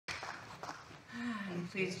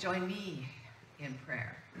please join me in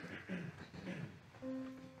prayer?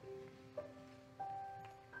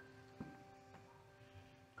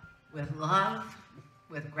 With love,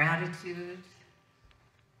 with gratitude,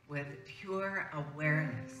 with pure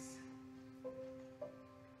awareness,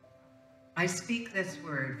 I speak this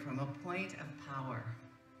word from a point of power.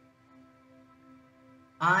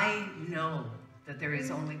 I know that there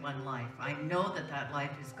is only one life. I know that that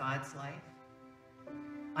life is God's life.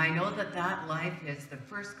 I know that that life is the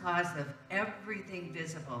first cause of everything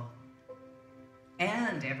visible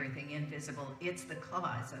and everything invisible. It's the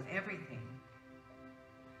cause of everything.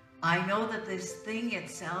 I know that this thing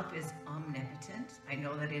itself is omnipotent. I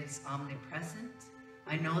know that it is omnipresent.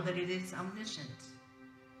 I know that it is omniscient.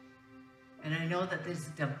 And I know that this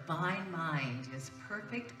divine mind is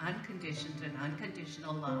perfect, unconditioned, and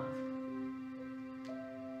unconditional love.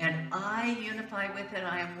 And I unify with it.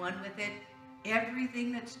 I am one with it.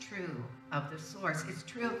 Everything that's true of the source is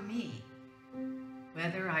true of me.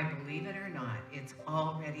 Whether I believe it or not, it's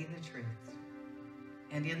already the truth.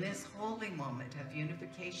 And in this holy moment of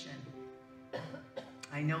unification,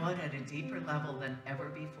 I know it at a deeper level than ever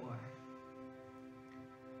before.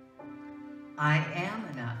 I am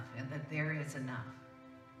enough, and that there is enough.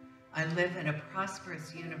 I live in a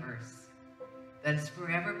prosperous universe that is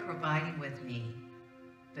forever providing with me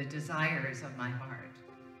the desires of my heart.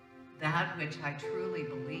 That which I truly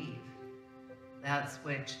believe, that's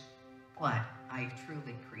what I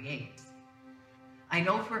truly create. I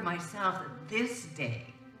know for myself that this day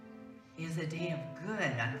is a day of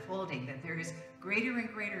good unfolding, that there is greater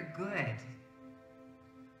and greater good.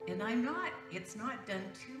 And it's not done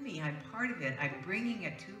to me. I'm part of it. I'm bringing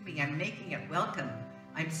it to me. I'm making it welcome.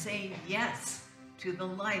 I'm saying yes to the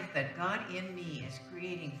life that God in me is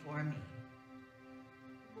creating for me.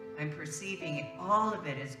 I'm perceiving all of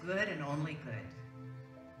it as good and only good.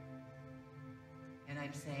 And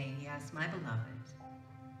I'm saying, yes, my beloved.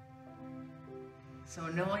 So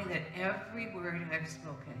knowing that every word I've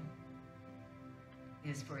spoken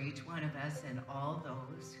is for each one of us and all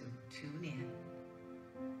those who tune in,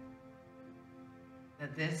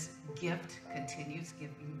 that this gift continues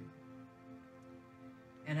giving.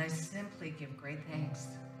 And I simply give great thanks.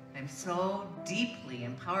 I'm so deeply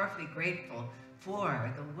and powerfully grateful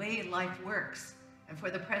for the way life works and for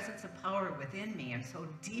the presence of power within me. I'm so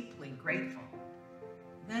deeply grateful.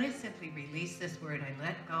 Then I simply release this word. I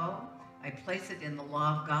let go. I place it in the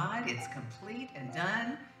law of God. It's complete and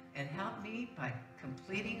done. And help me by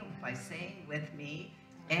completing it by saying with me,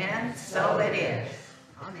 and so it is.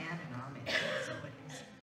 Amen and amen. So it is.